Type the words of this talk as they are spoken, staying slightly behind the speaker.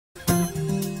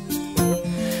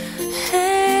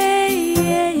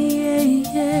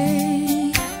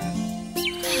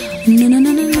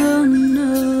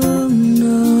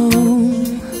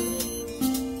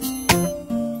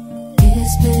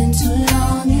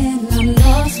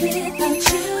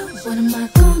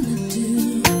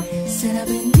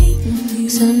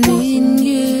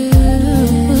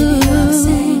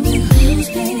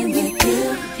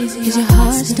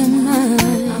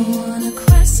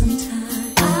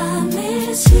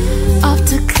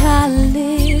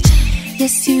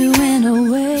Yes, you went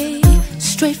away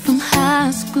straight from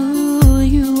high school.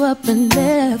 You up and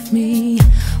left me.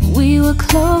 We were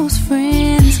close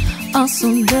friends, also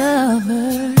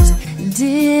lovers.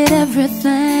 Did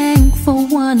everything for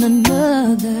one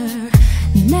another.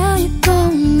 Now you're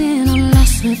gone and I'm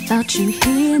lost without you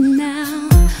here now.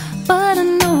 But I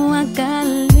know I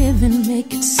gotta live and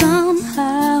make it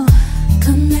somehow.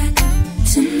 Come back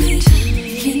to me.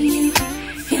 Can you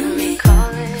feel me?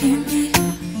 Calling, hear me,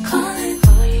 calling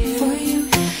for you.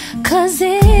 'Cause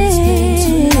it's been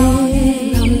too long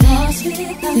and I'm lost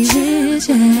without you. What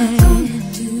am I gonna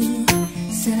do?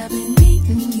 Said I've been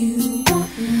needing you,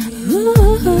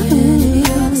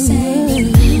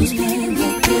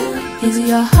 Is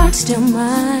your heart still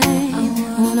mine?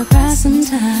 I wanna cry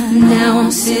sometime. Now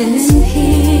I'm sitting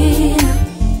here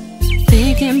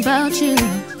thinking about you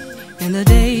and the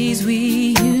days we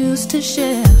used to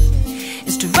share.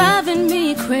 It's driving me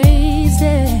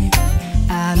crazy.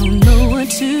 I don't know what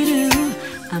to do.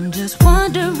 I'm just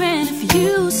wondering if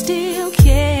you still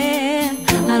care.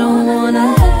 I don't wanna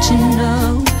let you know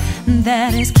that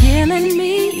it's killing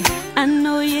me. I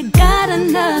know you got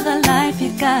another life,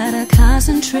 you gotta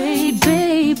concentrate,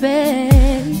 baby.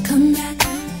 Come back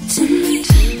to me.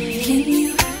 Can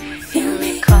you feel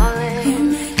me? Calling, hear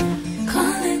me,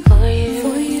 calling for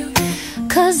you.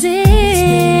 'Cause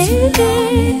it's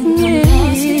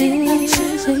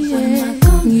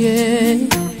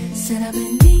said I've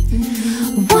been beating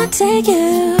you. Want to take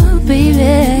you,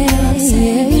 baby.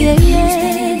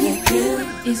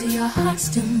 Is your heart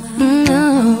still mine? No.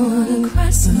 Cry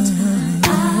sometime.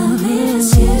 I miss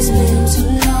you. It's been too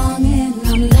long and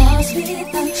I'm lost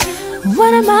without you.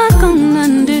 What am I gonna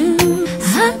do?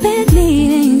 I've been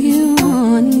needing you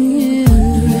on you.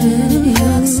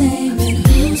 You're the same and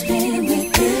who's been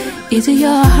with you? Is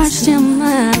your heart still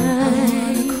mine?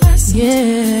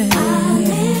 Yeah. I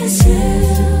miss you.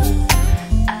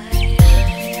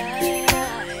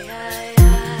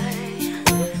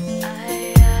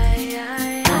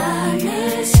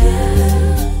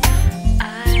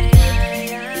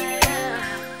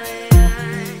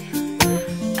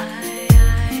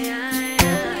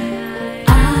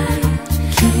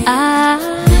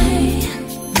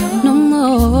 No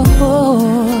more,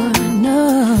 no.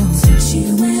 Since you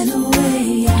went away,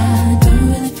 I don't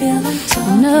really feel like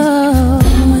talking. No,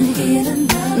 no one here to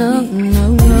love me. No.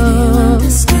 You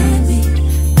understand me.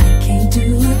 I can't do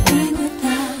a thing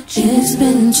without you. It's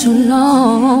been too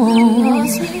long.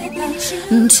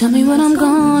 Tell me what I'm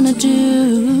gonna do.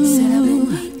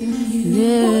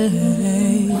 Yeah.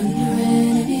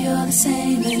 Wondering if you're the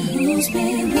same and who's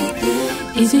been with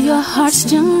you. Is your heart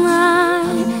still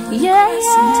mine? Yeah,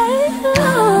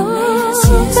 oh,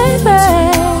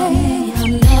 baby.